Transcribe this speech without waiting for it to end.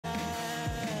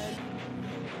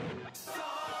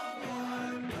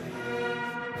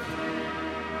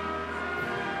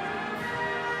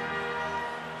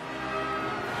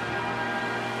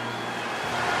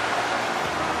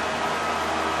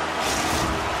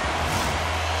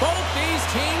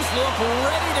Both teams look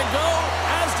ready to go,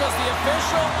 as does the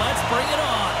official. Let's bring it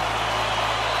on.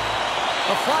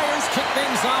 The Flyers kick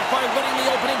things off by winning the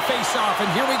opening faceoff, and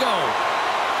here we go.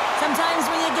 Sometimes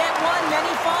when you get one, many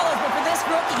follow, but for this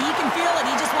rookie, he can feel it.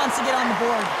 He just wants to get on the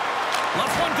board.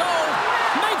 Lets one go.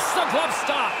 Makes the glove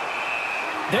stop.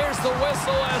 There's the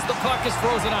whistle as the puck is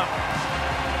frozen up.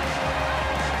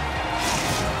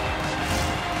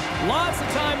 Lots of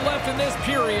time left in this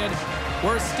period.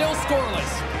 We're still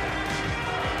scoreless.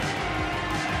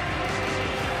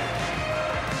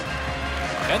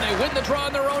 And they win the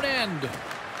draw on their own end. The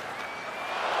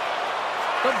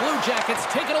Blue Jackets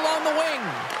take it along the wing.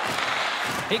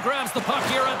 He grabs the puck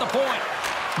here at the point.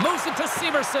 Moves it to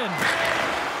Severson.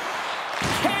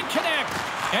 Can't connect.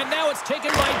 And now it's taken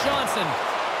by Johnson.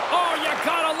 Oh, you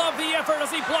gotta love the effort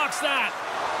as he blocks that.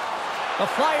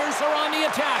 The Flyers are on the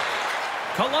attack.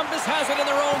 Columbus has it in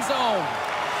their own zone.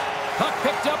 Puck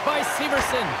picked up by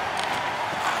Severson.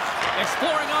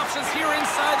 Exploring options here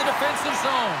inside the defensive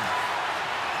zone.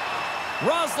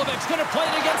 Roslovic's going to play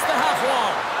it against the half wall.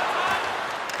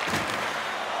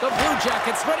 The Blue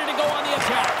Jackets ready to go on the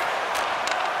attack.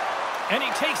 And he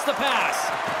takes the pass.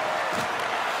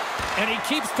 And he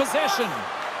keeps possession.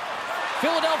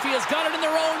 Philadelphia's got it in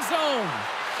their own zone.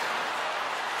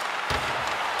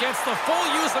 Gets the full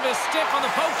use of his stick on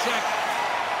the poke check.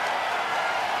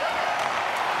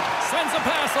 Sends a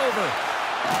pass over.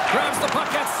 Grabs the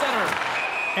puck at center.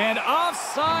 And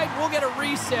offside, we'll get a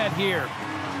reset here.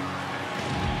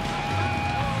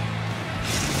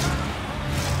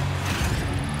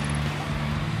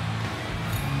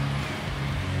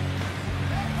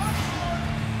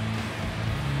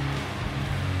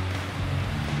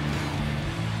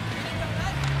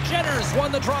 Jenner's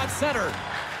won the draw at center.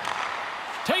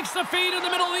 Takes the feed in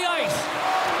the middle of the ice.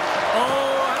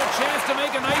 Oh, had a chance to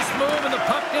make a nice move, and the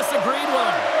puck disagreed with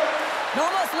him. It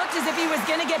almost looked as if he was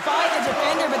going to get by the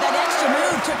defender, but that extra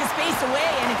move took his space away,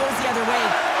 and it goes the other way.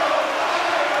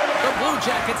 The Blue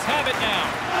Jackets have it now.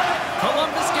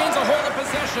 Columbus gains a hold of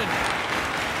possession.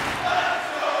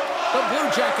 The Blue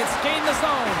Jackets gain the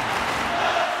zone.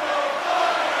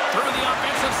 Through the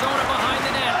offensive zone and behind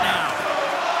the net now.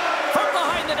 From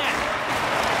behind the net.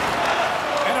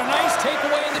 And a nice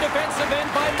takeaway in the defensive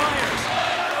end by Myers.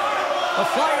 The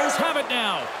Flyers have it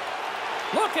now.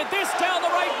 Look at this down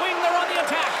the right wing. They're on the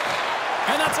attack.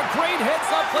 And that's a great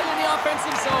heads-up play in the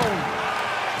offensive zone.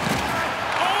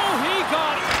 Oh, he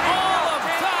got all of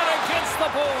that against the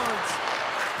boards.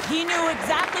 He knew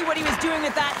exactly what he was doing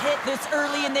with that hit this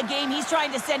early in the game. He's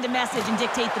trying to send a message and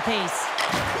dictate the pace.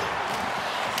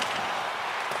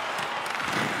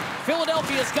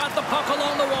 Philadelphia's got the puck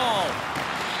along the wall.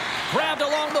 Grabbed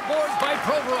along the boards by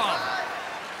Provorov.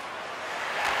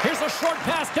 Here's a short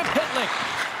pass to Pitlick.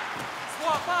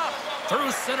 Swap up.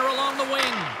 Through center along the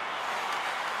wing.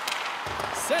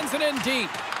 Sends it in deep.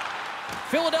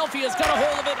 Philadelphia's got a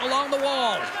hold of it along the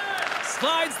wall.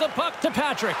 Slides the puck to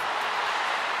Patrick.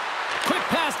 Quick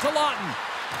pass to Lawton.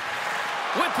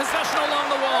 With possession along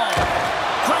the wall.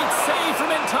 Great save from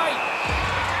in tight.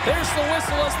 There's the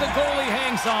whistle as the goalie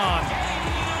hangs on.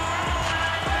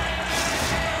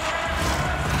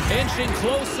 Inching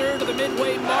closer to the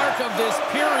midway mark of this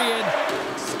period.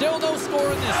 Still no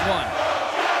score in this one.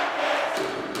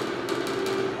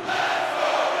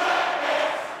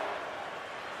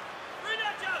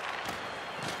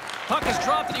 Puck is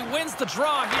dropped and he wins the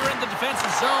draw here in the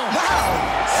defensive zone. Wow!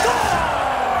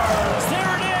 Scores!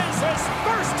 There it is, his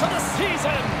first to the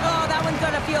season. Oh, that one's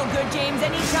gonna feel good, James.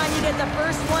 Anytime you get the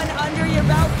first one under your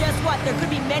belt, guess what? There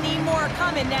could be many more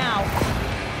coming now.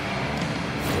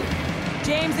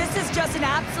 James, this is just an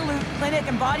absolute clinic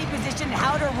and body position,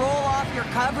 how to roll off your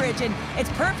coverage, and it's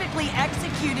perfectly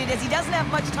executed as he doesn't have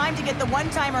much time to get the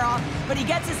one-timer off, but he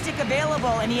gets his stick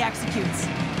available and he executes.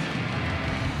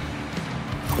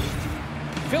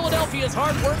 Philadelphia's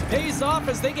hard work pays off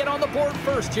as they get on the board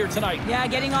first here tonight. Yeah,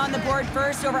 getting on the board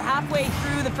first over halfway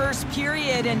through the first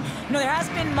period. And, you know, there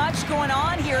hasn't been much going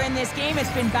on here in this game. It's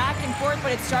been back and forth,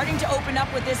 but it's starting to open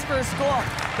up with this first goal.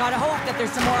 Gotta hope that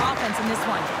there's some more offense in this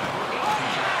one.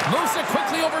 Moves it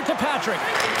quickly over to Patrick.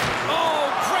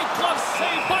 Oh, great glove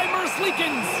save by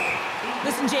Merzlikins.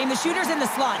 Listen, James, the shooter's in the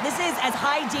slot. This is as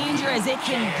high danger as it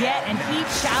can get, and he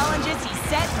challenges. He's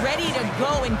set, ready to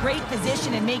go in great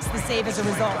position, and makes the save as a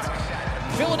result.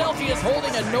 Philadelphia is holding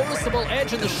a noticeable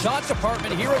edge in the shot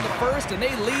department here in the first, and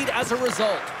they lead as a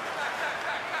result.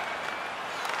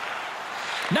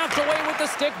 Knocked away with the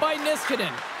stick by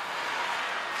Niskanen.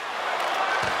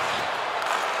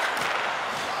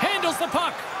 Handles the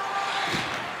puck.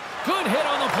 Good hit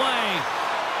on the play.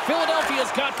 Philadelphia's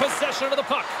got possession of the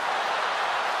puck.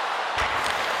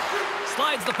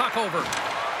 slides the puck over.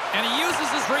 And he uses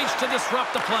his reach to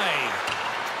disrupt the play.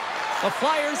 The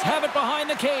Flyers have it behind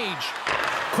the cage.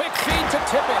 Quick feed to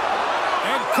Tippett.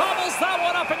 And gobbles that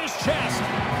one up in his chest.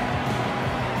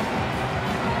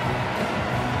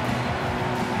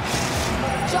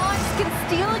 Johns can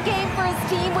steal a game for his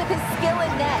team with his skill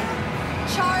in net.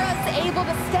 Chara's able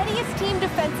to steady his team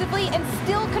defensively and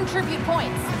still contribute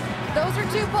points. Those are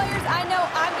two players I know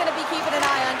I'm going to be keeping an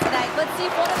eye on tonight. Let's see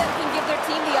if one of them can give their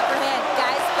team the upper hand.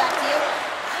 Guys, back to you.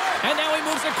 And now he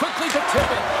moves it quickly to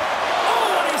Tippett.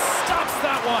 Oh, and he stops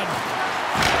that one.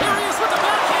 Here he is with the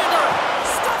backhander.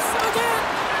 Stops him again.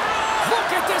 Look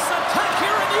at this attack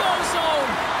here in the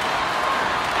O-zone.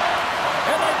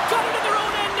 And they've got it in their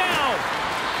own end now.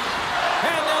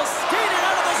 And they'll skate it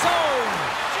out of the zone.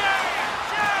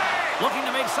 Looking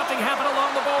to make something happen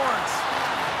along the boards.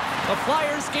 The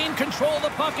Flyers gain control of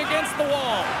the puck against the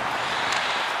wall.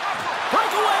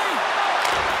 Breakaway.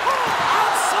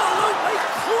 Absolutely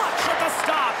clutch at the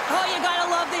stop. Oh, you gotta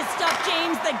love this stuff,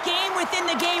 James. The game within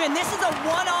the game, and this is a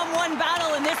one-on-one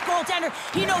battle, and this goaltender,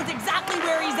 he knows exactly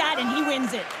where he's at, and he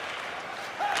wins it.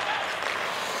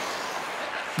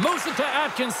 Moves it to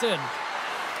Atkinson.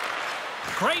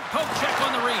 Great poke check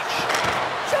on the reach.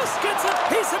 Just gets a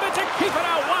piece of it to keep it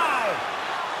out. Wow.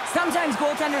 Sometimes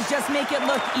goaltenders just make it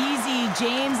look easy,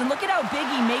 James, and look at how big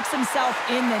he makes himself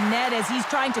in the net as he's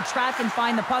trying to track and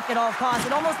find the puck at all costs.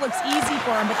 It almost looks easy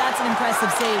for him, but that's an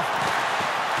impressive save.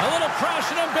 A little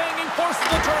crashing and banging forces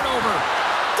the turnover.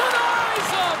 Denies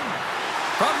him!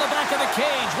 From the back of the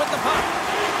cage with the puck.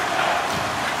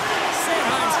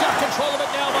 Sanheim's got control of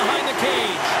it now behind the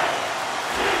cage.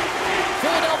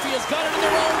 Philadelphia's got it in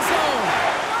their own zone.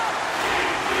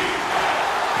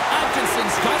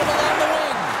 Atkinson's got it along the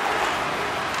wing.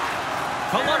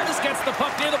 Columbus gets the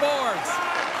puck near the boards.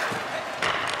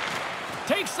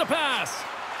 Takes the pass.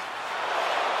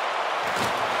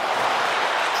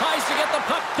 Tries to get the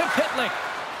puck to Pitlick.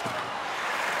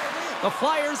 The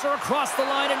Flyers are across the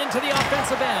line and into the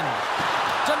offensive end.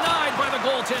 Denied by the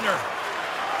goaltender.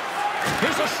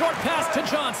 Here's a short pass to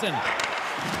Johnson.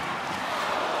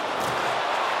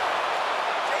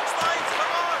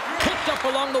 Picked up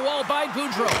along the wall by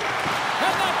Boudreau.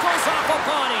 And that goes off a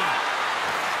body.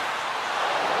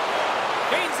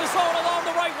 Gains the zone along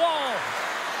the right wall.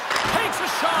 Takes a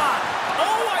shot.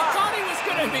 Oh, I thought he was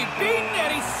going to be beaten,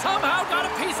 and he somehow got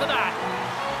a piece of that.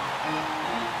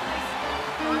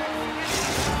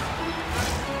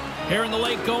 Here in the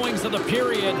late goings of the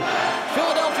period,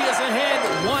 Philadelphia's ahead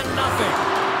 1-0.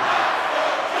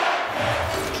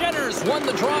 Jenners won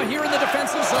the draw here in the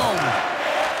defensive zone.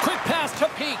 Quick pass to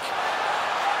Peak.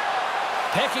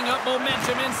 Picking up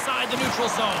momentum inside the neutral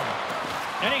zone.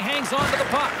 And he hangs on to the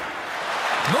puck.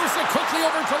 Moves it quickly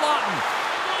over to Lawton.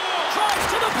 Drives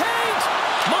to the paint.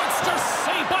 Monster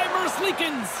save by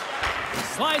Merzlikins.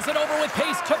 Slides it over with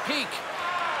pace to Peak.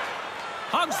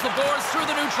 Hugs the boards through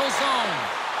the neutral zone.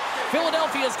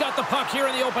 Philadelphia's got the puck here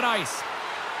in the open ice.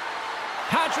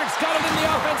 Patrick's got it in the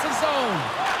offensive zone.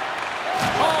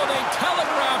 Oh, they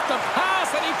telegraphed the pass,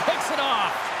 and he picks it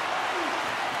off.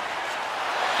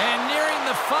 And nearing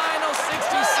the final 60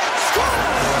 seconds.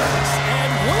 Scores!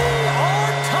 And we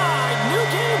are tied. New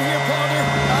game here, partner.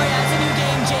 Oh, yeah, it's a new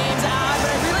game, James.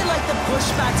 But I really like the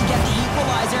pushback to get the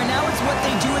equalizer. Now it's what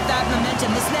they do with that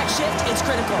momentum. This next shift, it's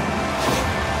critical.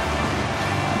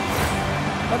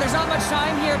 But there's not much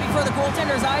time here before the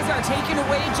goaltender's eyes are taken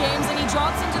away, James, and he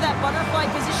drops into that butterfly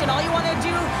position. All you want to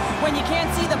do when you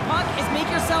can't see the puck is make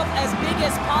yourself as big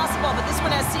as possible. But this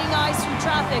one has seeing eyes through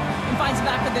traffic and finds the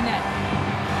back of the net.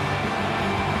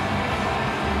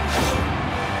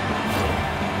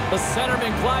 The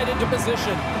centerman glide into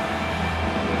position.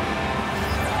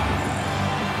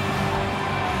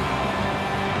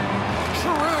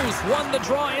 Giroux's won the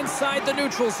draw inside the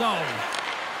neutral zone.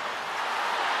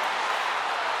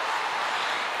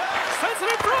 Sends it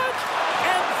in front,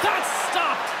 and that's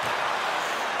stopped.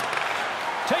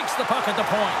 Takes the puck at the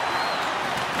point.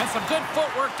 And some good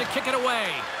footwork to kick it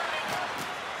away.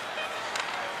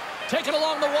 Taken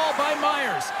along the wall by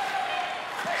Myers.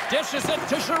 Dishes it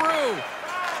to Giroux.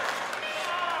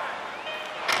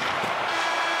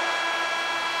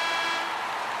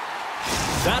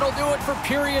 That'll do it for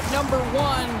period number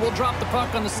 1. We'll drop the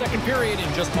puck on the second period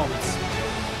in just moments.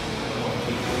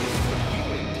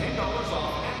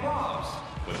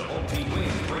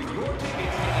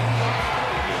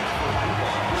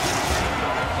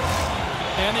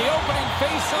 And the opening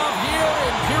face-off here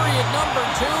in period number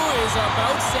 2 is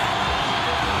about set.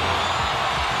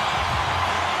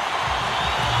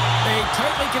 A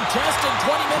tightly contested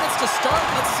 20 minutes to start.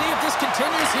 Let's see if this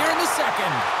continues here in the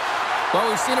second. Well,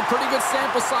 we've seen a pretty good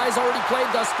sample size already played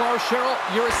thus far. Cheryl,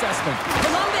 your assessment.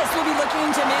 Columbus will be looking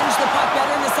to manage the puck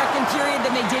better in the second period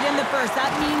than they did in the first. That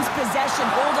means possession.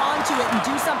 Hold on to it and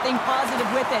do something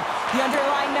positive with it. The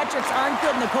underlying metrics aren't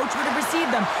good, and the coach would have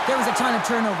received them. There was a ton of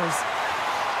turnovers.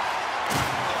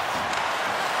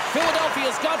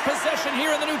 Philadelphia's got possession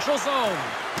here in the neutral zone.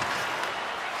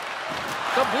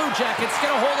 The Blue Jackets get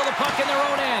a hold of the puck in their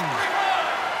own end.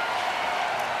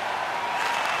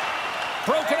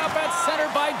 Broken up at center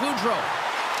by Goudreau.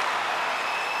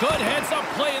 Good heads-up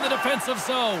play in the defensive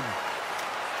zone.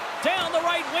 Down the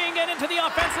right wing and into the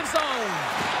offensive zone.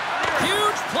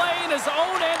 Huge play in his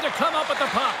own end to come up with the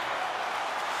puck.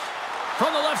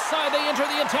 From the left side, they enter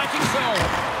the attacking zone.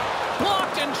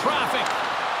 Blocked in traffic.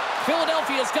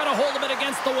 Philadelphia's got a hold of it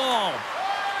against the wall.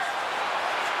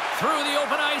 Through the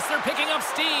open ice, they're picking up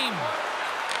steam.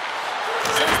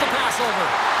 Sends the pass over.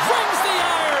 Rings the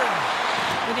iron.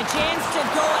 With a chance to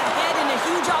go ahead and a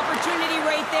huge opportunity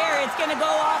right there. It's going to go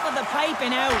off of the pipe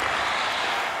and out.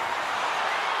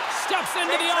 Steps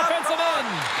into the offensive end.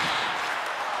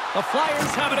 The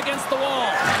Flyers have it against the wall.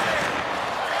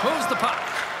 Moves the puck.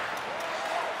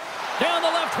 Down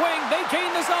the left wing, they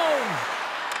gain the zone.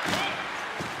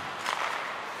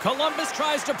 Columbus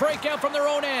tries to break out from their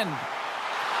own end.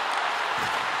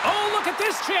 Oh, look at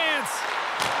this chance.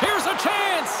 Here's a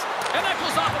chance. And that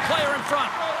goes off a player in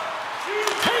front.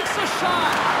 Takes a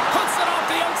shot. Puts it off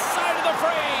the outside of the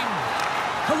frame.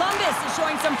 Columbus is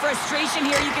showing some frustration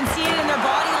here. You can see it in their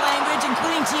body language,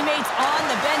 including teammates on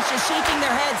the bench just shaking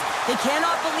their heads. They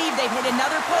cannot believe they've hit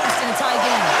another post in a tie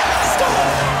game.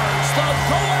 Scores! The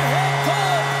go-ahead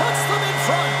goal puts them in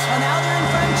front. Well, now they're in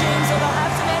front, James, so they'll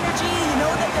have some energy. You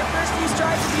know that their first few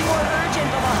strides will be more urgent,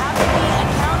 but they'll have to be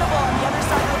accountable on the other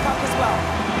side of the puck as well.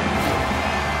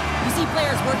 You see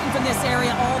players working from this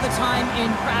area all the time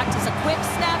in practice. A quick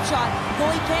snapshot.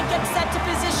 Goalie can't get set to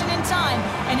position in time,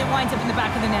 and it winds up in the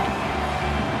back of the net.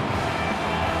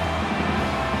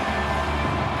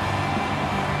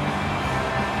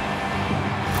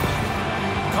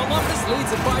 Columbus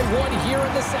leads it by 1 here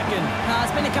in the second.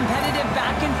 It's been a competitive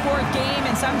back-and-forth game,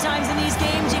 and sometimes in these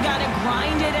games, you got to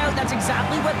grind it out. That's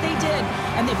exactly what they did,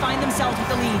 and they find themselves with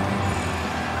the lead.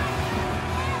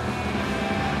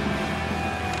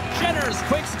 Jenner's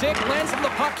quick stick lands him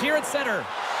the puck here at center.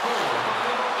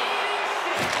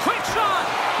 Quick shot!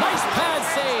 Nice pad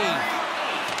save.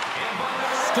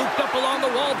 Scooped up along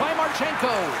the wall by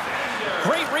Marchenko.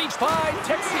 Great reach by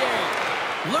Texier.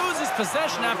 Loses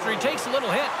possession after he takes a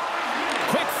little hit.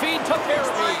 Quick feed to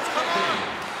Fairby.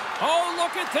 Oh,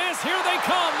 look at this. Here they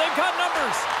come. They've got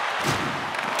numbers.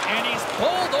 And he's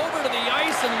pulled over to the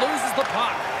ice and loses the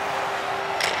puck.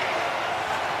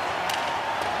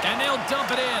 And they'll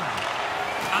dump it in.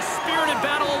 A spirited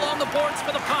battle along the boards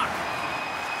for the puck.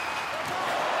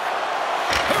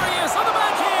 Here he is on the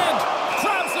backhand.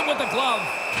 Grabs it with the glove.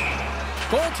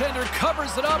 Goaltender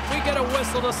covers it up. We get a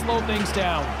whistle to slow things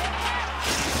down.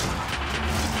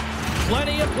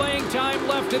 Plenty of playing time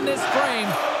left in this frame.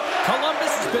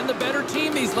 Columbus has been the better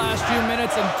team these last few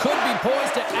minutes and could be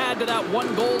poised to add to that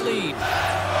one-goal lead.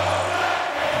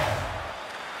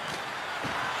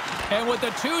 And with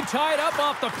the two tied up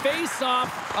off the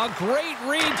face-off, a great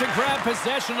read to grab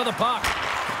possession of the puck.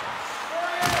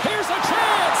 Here's a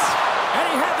chance! And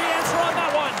he had the answer on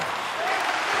that one.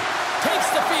 Takes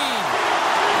the feed.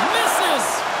 Misses!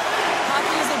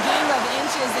 Hockey is a game of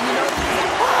inches, and you know...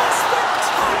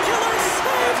 Spectacular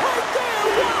save right there!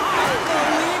 Wow!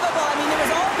 Unbelievable. I mean, it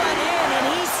was all done in, and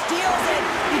he steals it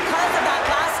because of that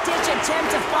last-ditch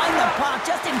attempt to find the puck.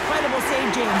 Just incredible save,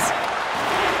 James.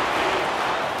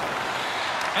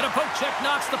 And a poke check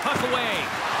knocks the puck away.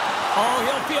 Oh,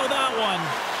 he'll feel that one.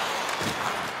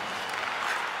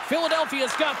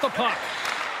 Philadelphia's got the puck.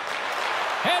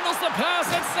 Handles the pass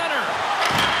at center.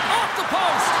 Off the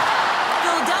post.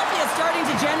 Philadelphia is starting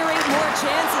to generate more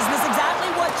chances. This is exactly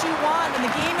what you want. When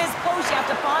the game is close, you have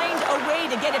to find a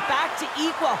way to get it back to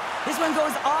equal. This one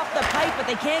goes off the pipe, but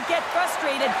they can't get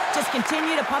frustrated. Just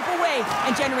continue to pump away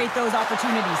and generate those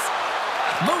opportunities.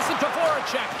 Moves it to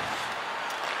Voracek.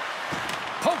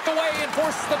 Poked away and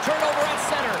forces the turnover at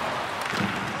center.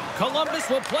 Columbus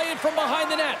will play it from behind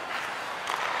the net.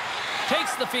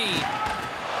 Takes the feed.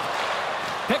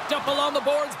 Picked up along the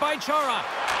boards by Chara.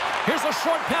 Here's a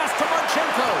short pass to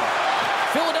Marchenko.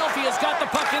 Philadelphia's got the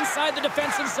puck inside the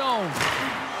defensive zone.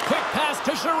 Quick pass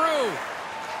to Giroux.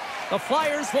 The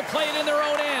Flyers will play it in their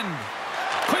own end.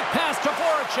 Quick pass to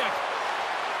Voracek.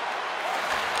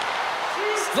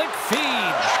 Slick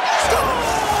feed.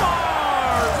 Scores!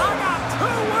 I got 2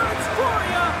 words for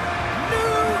you.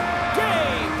 New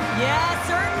game. Yeah,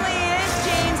 certainly is,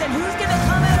 James. And who's going to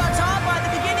come out on top by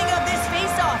the beginning of this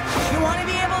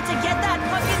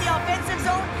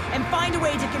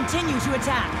way to continue to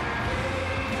attack.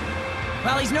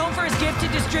 Well, he's known for his gift to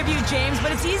distribute, James,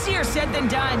 but it's easier said than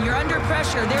done. You're under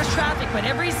pressure, there's traffic, but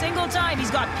every single time he's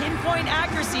got pinpoint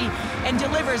accuracy and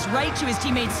delivers right to his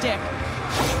teammate's stick.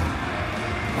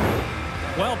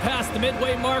 Well past the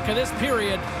midway mark of this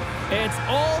period, it's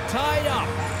all tied up.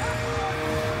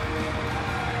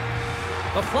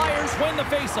 The Flyers win the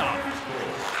faceoff.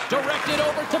 Directed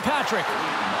over to Patrick.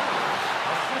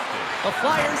 The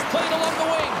Flyers played along the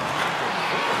wing.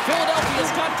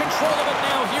 Philadelphia's got control of it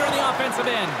now here in the offensive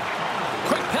end.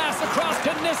 Quick pass across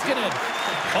to Niskanen.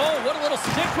 Oh, what a little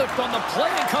stick lift on the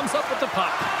play, and comes up with the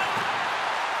puck.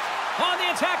 On the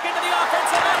attack into the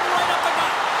offensive end, right up the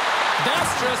gut.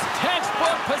 That's just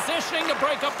textbook positioning to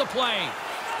break up the play.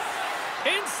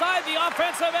 Inside the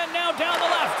offensive end now, down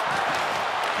the left.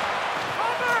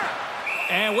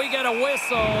 And we get a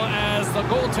whistle as the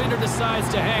goaltender decides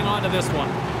to hang on to this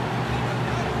one.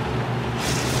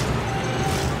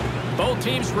 Both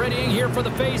teams readying here for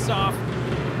the face-off.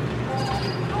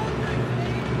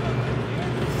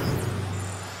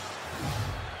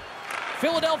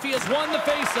 Philadelphia's won the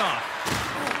face-off.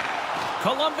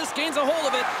 Columbus gains a hold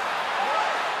of it.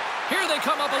 Here they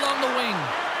come up along the wing.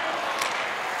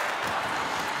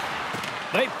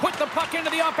 They put the puck into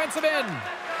the offensive end.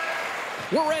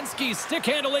 Werenski stick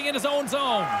handling in his own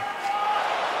zone.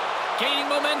 Gaining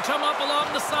momentum up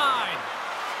along the side.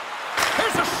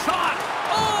 Here's a shot.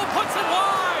 Oh, puts it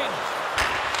wide.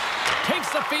 Takes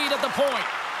the feed at the point.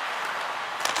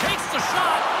 Takes the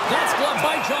shot. That's gloved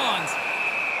by Johns.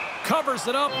 Covers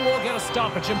it up. We'll get a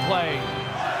stoppage in play.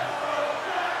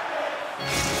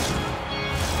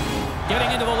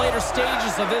 Getting into the later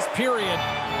stages of this period,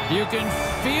 you can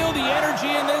feel the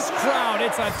energy in this crowd.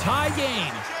 It's a tie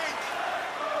game.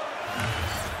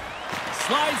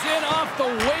 Slides in off the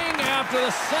wing after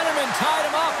the centerman tied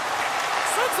him up.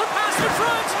 Sends the pass in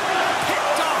front.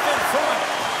 Picked off in front.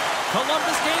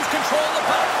 Columbus gains control of the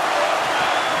puck.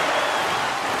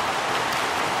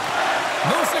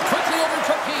 Moves it quickly over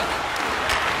to Peak.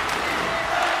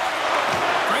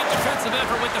 Great defensive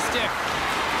effort with the stick.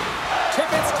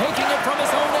 Tippett's taking it from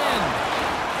his own end.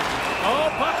 Oh,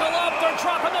 buckle up. They're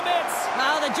dropping the mitts.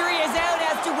 Well, the jury is out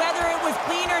as to whether it was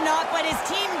clean or not, but his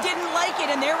team didn't like it,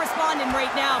 and they're responding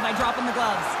right now by dropping the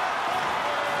gloves.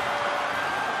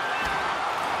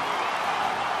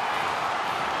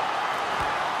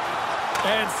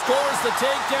 And scores the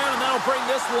takedown, and that'll bring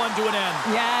this one to an end.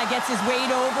 Yeah, gets his weight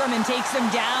over him and takes him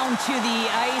down to the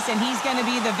ice, and he's going to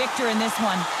be the victor in this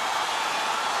one.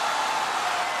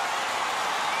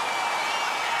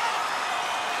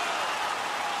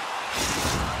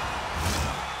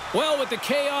 Well, with the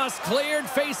chaos cleared,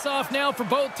 face-off now for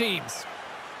both teams.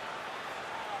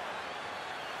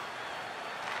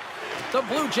 The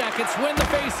Blue Jackets win the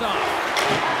face-off.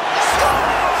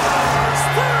 Scores!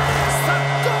 There is the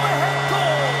go-ahead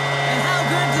goal! And how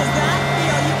good does that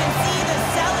feel? You can see the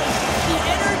selling. The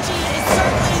energy is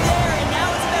certainly there, and now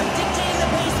it's about dictating the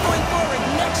pace going forward.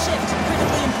 Next shift,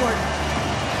 critically important.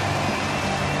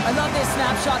 I love this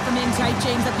snapshot from in tight,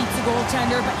 James, that beats the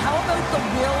goaltender, but how about the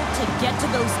will to get to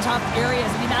those tough areas?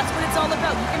 I mean, that's what it's all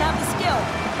about. You can have the skill,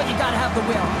 but you got to have the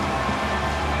will.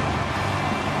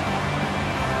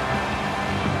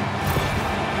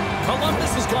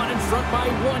 Columbus has gone in front by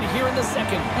one here in the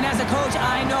second. And as a coach,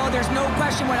 I know there's no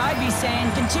question what I'd be saying.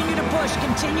 Continue to push,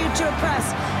 continue to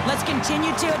press. Let's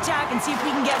continue to attack and see if we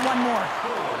can get one more.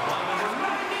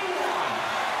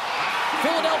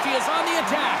 Philadelphia's on the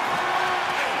attack.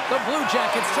 The Blue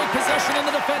Jackets take possession in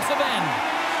the defensive end.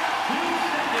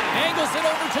 Angles it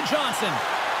over to Johnson.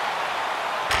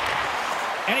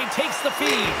 And he takes the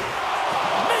feed.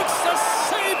 Makes the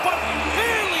save, but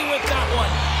barely with that one.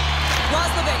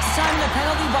 Roslovic's time in the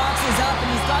penalty box is up, and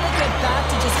he's got to get back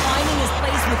to just finding his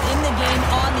place within the game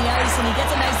on the ice, and he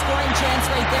gets a nice scoring chance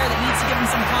right there that needs to give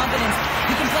him some confidence.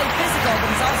 He can play physical, but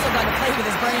he's also got to play with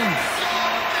his brain.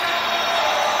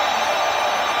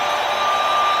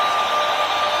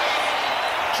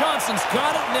 Johnson's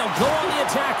got it, and they'll go on the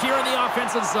attack here in the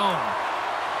offensive zone.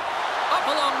 Up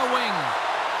along the wing.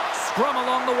 Scrum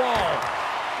along the wall.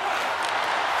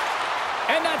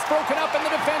 And that's broken up in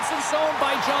the defensive zone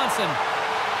by Johnson.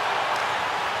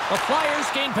 The Flyers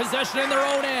gain possession in their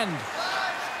own end.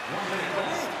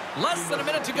 Less than a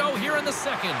minute to go here in the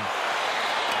second.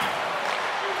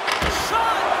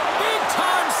 Shot! Big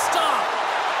time stop!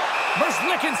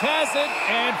 Merzlikins has it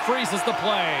and freezes the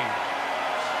play.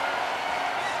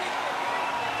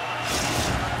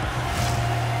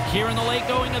 Here in the late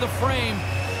going of the frame,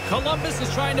 Columbus is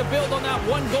trying to build on that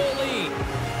one-goal lead.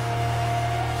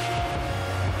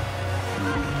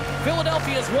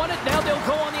 Philadelphia's won it, now they'll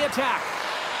go on the attack.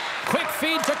 Quick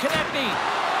feed to Konechny.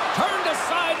 Turned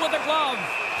aside with a glove.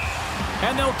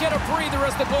 And they'll get a breather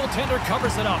as the goaltender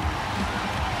covers it up.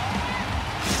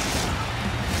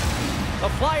 The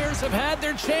Flyers have had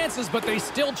their chances, but they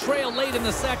still trail late in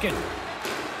the second.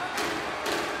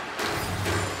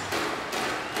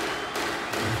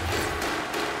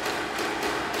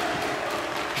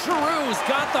 Giroux's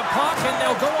got the puck, and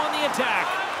they'll go on the attack.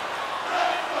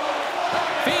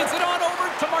 Feeds it on over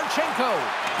to Marchenko.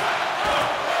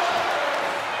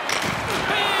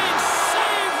 Big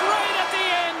save right at the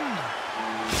end.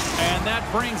 And that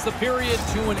brings the period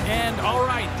to an end. All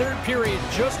right, third period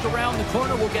just around the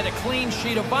corner. We'll get a clean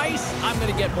sheet of ice. I'm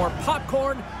going to get more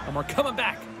popcorn, and we're coming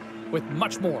back with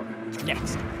much more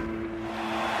next.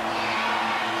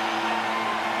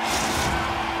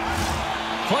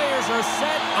 Players are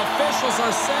set, officials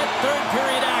are set, third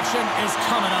period action is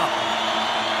coming up.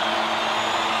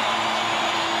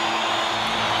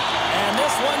 And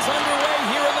this one's underway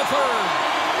here in the third.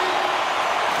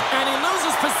 And he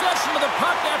loses possession of the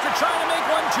puck after trying to make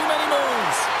one too many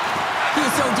moves. He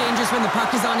is so dangerous when the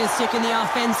puck is on his stick in the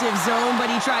offensive zone, but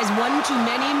he tries one too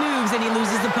many moves and he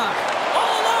loses the puck.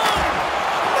 All alone!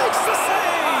 Makes the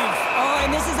save! Oh,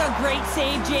 and this is a great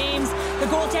save, James. The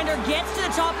goaltender gets to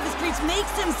the top of the crease, makes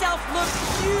himself look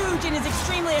huge, and is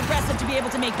extremely aggressive to be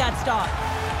able to make that stop.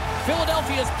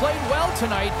 Philadelphia has played well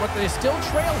tonight, but they still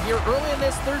trail here early in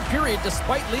this third period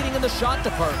despite leading in the shot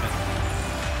department.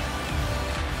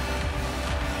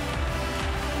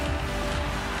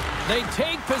 They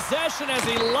take possession as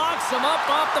he locks him up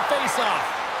off the faceoff.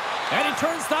 And he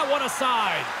turns that one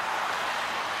aside.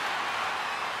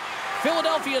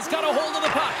 Philadelphia's got a hold of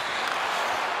the puck.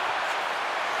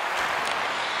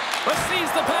 Receives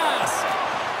the pass.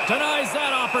 Denies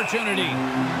that opportunity.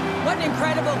 What an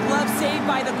incredible glove save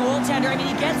by the goaltender. I mean,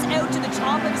 he gets out to the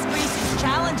top of his crease. It's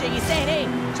challenging. He's saying, hey,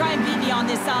 try and beat me on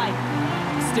this side.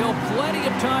 Still plenty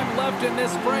of time left in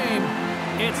this frame.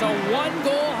 It's a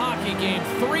one-goal hockey game.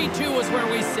 3-2 is where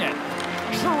we sit.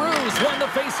 Giroux's won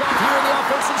the faceoff here in the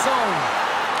offensive zone.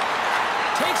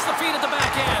 Takes the feed at the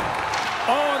back end.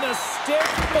 Oh, and the stick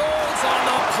falls on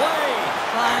the play.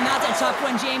 Well, and that's a tough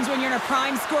one, James, when you're in a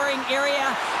prime scoring area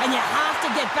and you have to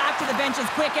get back to the bench as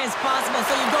quick as possible.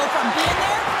 So you go from being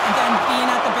there and then being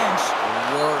at the bench.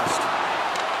 Worst.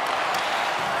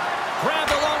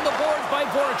 Grabbed along the boards by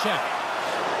Voracek.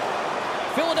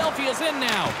 Philadelphia's in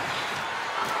now.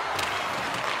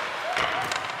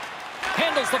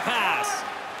 Handles the pass.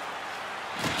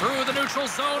 Through the neutral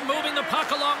zone, moving the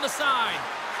puck along the side.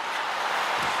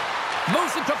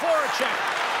 Moves it to Voracek.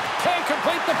 Can't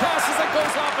complete the pass as it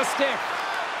goes off a stick.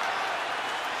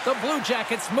 The Blue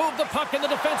Jackets move the puck in the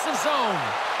defensive zone.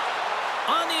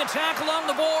 On the attack along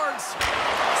the boards.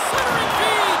 Centering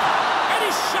feed! And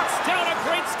he shuts down a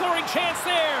great scoring chance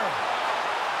there.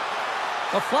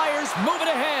 The Flyers move it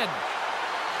ahead.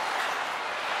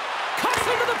 Cuts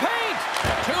into the paint.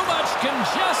 Too much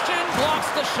congestion blocks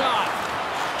the shot.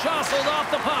 Jostled off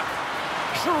the puck.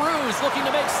 Giroux's looking to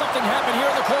make something happen here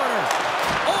in the corner.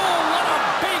 Oh, what a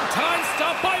big-time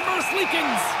stop by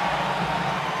Merzlikins.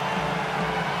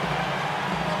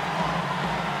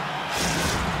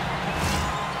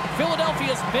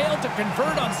 Philadelphia's failed to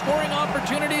convert on scoring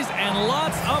opportunities, and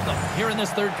lots of them here in this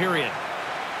third period.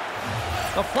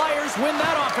 The Flyers win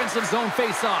that offensive zone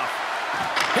face-off.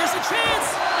 Here's a chance.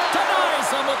 Denies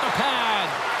them with the pad.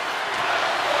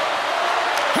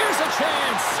 Here's a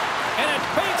chance. And it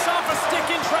banks off a stick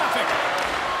in traffic.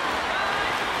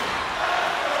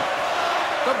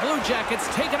 The Blue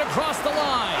Jackets take it across the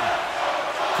line.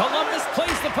 Columbus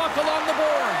plays the puck along the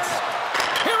boards.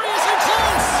 Here he is in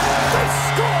close. They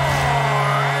score!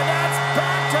 And that's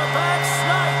back-to-back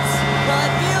snipes. Well,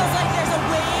 it feels like there's a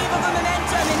wave of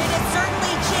momentum, and it has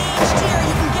certainly changed here.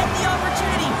 You can get the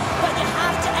opportunity, but you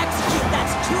have to execute.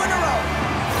 That's 2 in a row.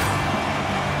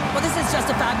 Well, this is just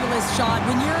a fabulous shot.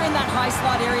 When you're in that high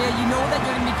slot area, you know that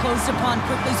you're going to be closed upon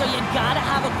quickly, so you got to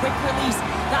have a quick release.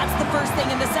 That's the first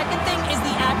thing. And the second thing is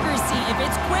the accuracy. If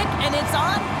it's quick and it's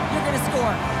on, you're going to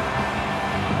score.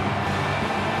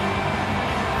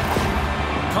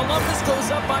 Columbus goes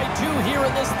up by 2 here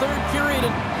in this third period.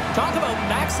 And talk about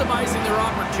maximizing their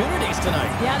opportunities tonight.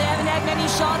 Yeah, they haven't had many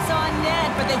shots on net,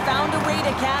 but they found a way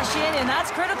to cash in, and that's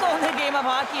critical in the game of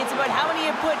hockey. It's about how many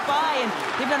you put by, and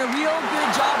they've done a real good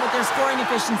job with their scoring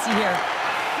efficiency here.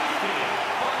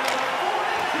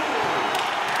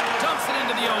 Dumps it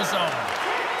into the ozone.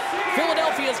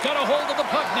 Philadelphia's got a hold of the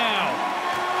puck now.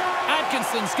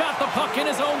 Atkinson's got the puck in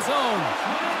his own zone.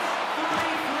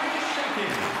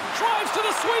 Drives to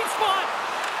the sweet spot.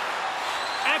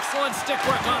 Excellent stick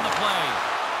work on the play.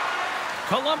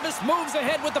 Columbus moves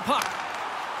ahead with the puck.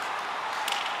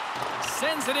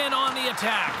 sends it in on the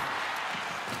attack.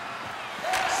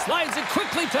 Slides it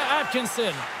quickly to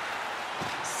Atkinson.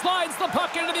 Slides the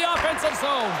puck into the offensive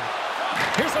zone.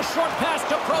 Here's a short pass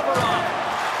to Provorov.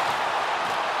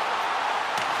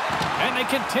 And they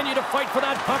continue to fight for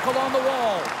that puck along the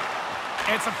wall.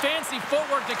 It's a fancy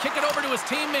footwork to kick it over to his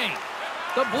teammate.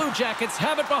 The Blue Jackets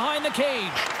have it behind the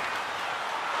cage.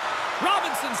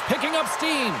 Robinson's picking up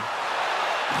steam.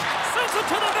 Sends it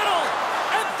to the middle.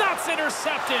 And that's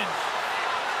intercepted.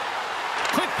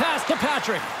 Quick pass to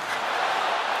Patrick.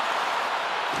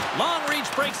 Long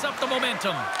reach breaks up the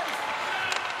momentum.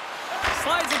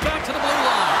 Slides it back to the blue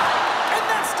line. And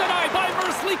that's denied by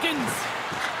Merzlikins.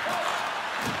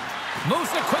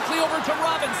 Moves it quickly over to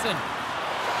Robinson.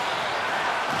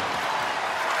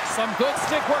 Some good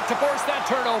stick work to force that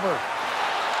turnover.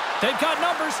 They've got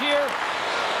numbers here.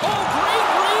 Oh, great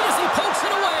read as he pokes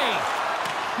it away.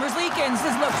 Merzlikins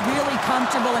has looked really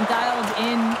comfortable and dialed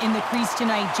in the crease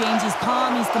tonight, James. He's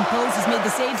calm, he's composed, he's made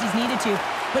the saves he's needed to.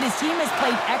 But his team has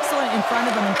played excellent in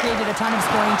front of him and created a ton of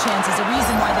scoring chances. A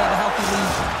reason why they have a healthy lead.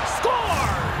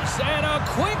 Scores! And a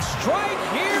quick strike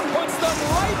here puts them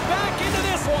right back into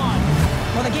this one.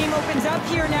 Well, the game opens up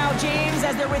here now, James,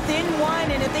 as they're within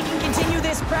one. And if they can continue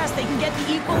this press, they can get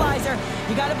the equalizer.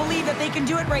 You got to believe that they can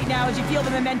do it right now as you feel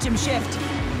the momentum shift.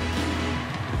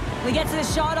 We get to the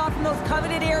shot off from those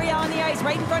coveted area on the ice,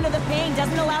 right in front of the paint.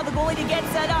 Doesn't allow the goalie to get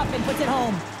set up and puts it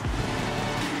home.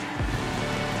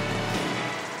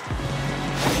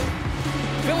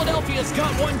 Philadelphia's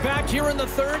got one back here in the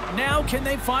third. Now can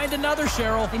they find another,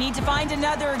 Cheryl? They need to find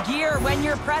another gear. When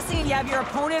you're pressing and you have your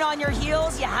opponent on your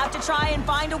heels, you have to try and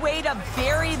find a way to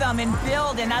bury them and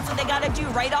build, and that's what they got to do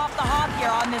right off the hop here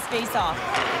on this faceoff.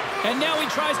 And now he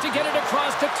tries to get it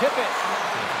across to Tippett.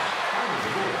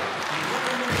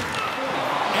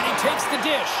 And he takes the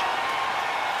dish.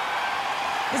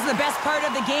 This is the best part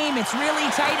of the game. It's really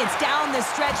tight. It's down the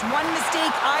stretch. One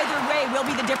mistake either way will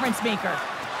be the difference maker.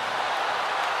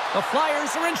 The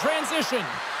Flyers are in transition.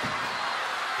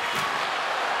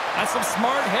 That's some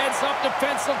smart heads-up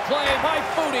defensive play by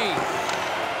Foudy.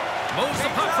 Moves the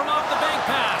puck from off the bank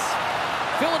pass.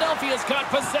 Philadelphia's got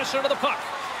possession of the puck.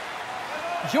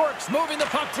 York's moving the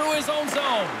puck through his own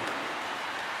zone.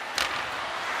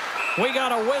 We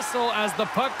got a whistle as the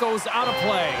puck goes out of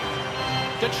play.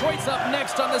 Detroit's up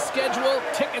next on the schedule.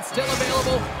 Tickets still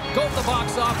available. Go to the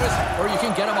box office, or you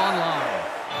can get them online.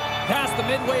 Past the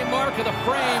midway mark of the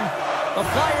frame, the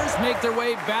Flyers make their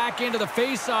way back into the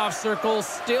face-off circle,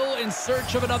 still in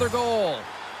search of another goal.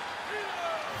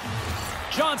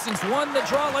 Johnson's won the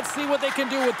draw. Let's see what they can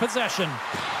do with possession.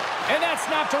 And that's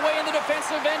snapped away in the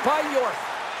defensive end by York.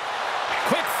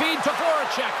 Quick feed to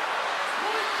Voracek.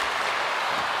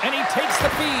 And he takes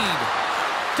the feed.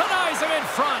 Denies him in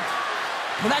front.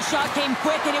 Well, that shot came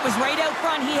quick, and it was right out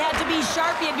front. He had to be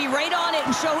sharp. He had to be right on it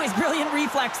and show his brilliant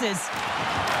reflexes.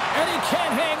 And he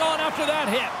can't hang on after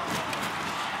that hit.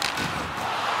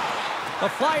 The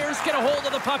Flyers get a hold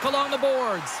of the puck along the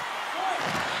boards.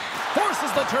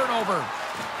 Forces the turnover.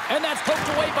 And that's poked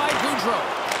away by Goudreau.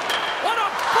 What a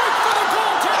break for the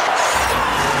goaltender!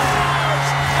 Scores!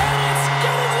 And it's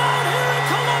getting loud here in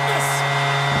Columbus!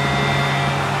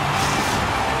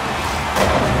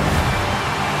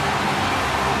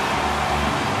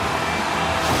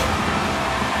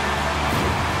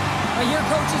 Your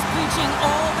coach is preaching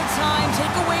all the time.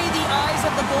 Take away the eyes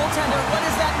of the goaltender. What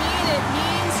does that mean? It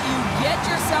means you get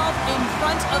yourself in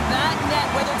front of that net,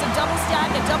 whether it's a double stack,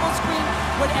 a double screen,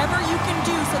 whatever you can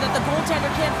do so that the goaltender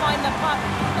can't find the puck.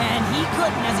 And he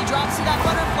couldn't. As he drops to that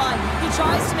butterfly, he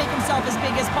tries to make himself as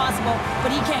big as possible,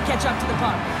 but he can't catch up to the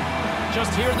puck.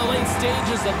 Just here in the late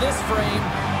stages of this frame,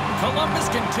 Columbus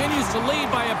continues to lead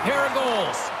by a pair of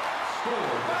goals.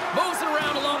 Moves it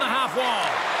around along the half wall.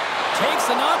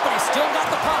 Takes enough, but he's still got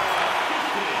the puck.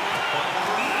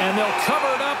 And they'll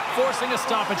cover it up, forcing a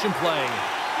stoppage in play.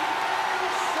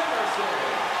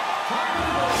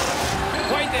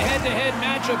 Quite the head-to-head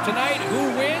matchup tonight.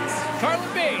 Who wins? Carlin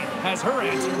Bade has her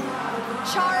answer.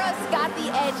 Chara's got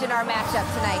the edge in our matchup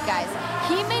tonight, guys.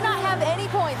 He may not have any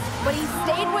points, but he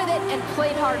stayed with it and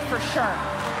played hard for sure.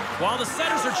 While the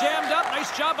centers are jammed up,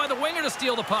 nice job by the winger to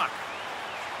steal the puck.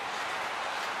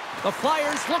 The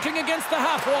Flyers looking against the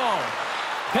half wall.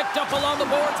 Picked up along the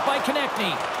boards by Konechny.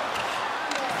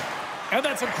 And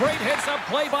that's a great heads-up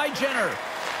play by Jenner.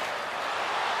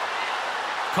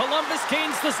 Columbus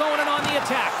gains the zone and on the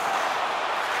attack.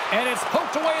 And it's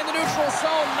poked away in the neutral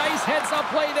zone. Nice heads-up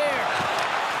play there.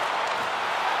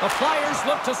 The Flyers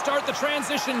look to start the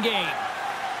transition game.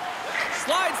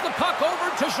 Slides the puck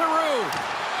over to Giroux.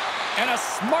 And a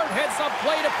smart heads-up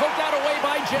play to poke that away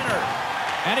by Jenner.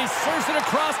 And he serves it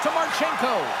across to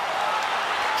Marchenko.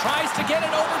 Tries to get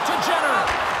it over to Jenner.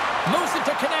 Moves it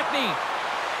to Konechny.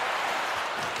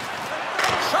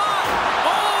 Shot!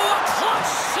 Oh, a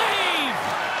clutch save!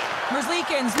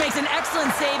 Merzlikins makes an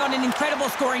excellent save on an incredible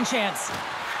scoring chance.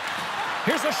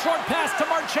 Here's a short pass to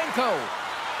Marchenko.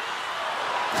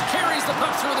 Carries the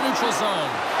puck through the neutral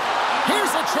zone. Here's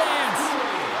a chance.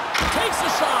 Takes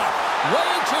a shot.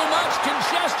 Way too much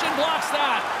congestion blocks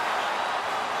that.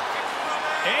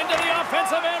 Into the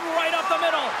offensive end, right up the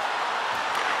middle.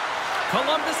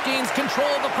 Columbus gains control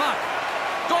of the puck.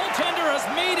 Goaltender has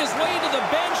made his way to the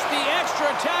bench. The extra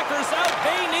attackers out.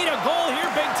 They need a goal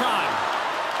here big time.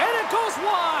 And it goes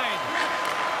wide.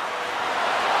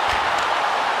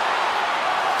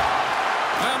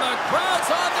 And the crowd's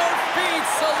on their feet,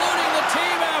 saluting the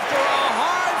team after a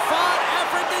hard-fought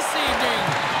effort this evening.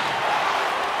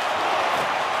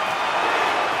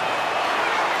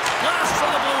 Glass for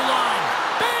the blue line.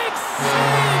 Big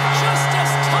save just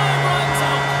as time runs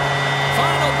out.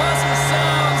 Final buzzer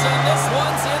sounds, and this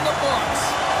one's in the books.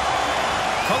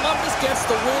 Columbus gets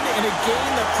the win in a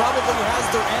game that probably has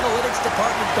their analytics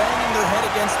department banging their head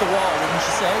against the wall, wouldn't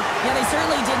you say? Yeah, they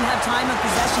certainly didn't have time of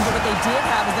possession, but what they did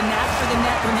have was a knack for the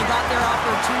net when they got their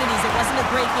opportunities. It wasn't a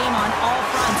great game on all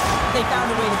fronts. They found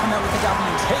a way to come out with a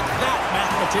W. Take that,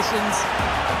 mathematicians.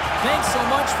 Thanks so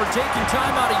much for taking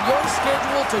time out of your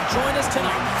schedule to join us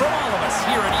tonight. From all of us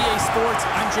here at EA Sports,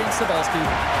 I'm James Cebulski.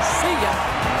 See ya.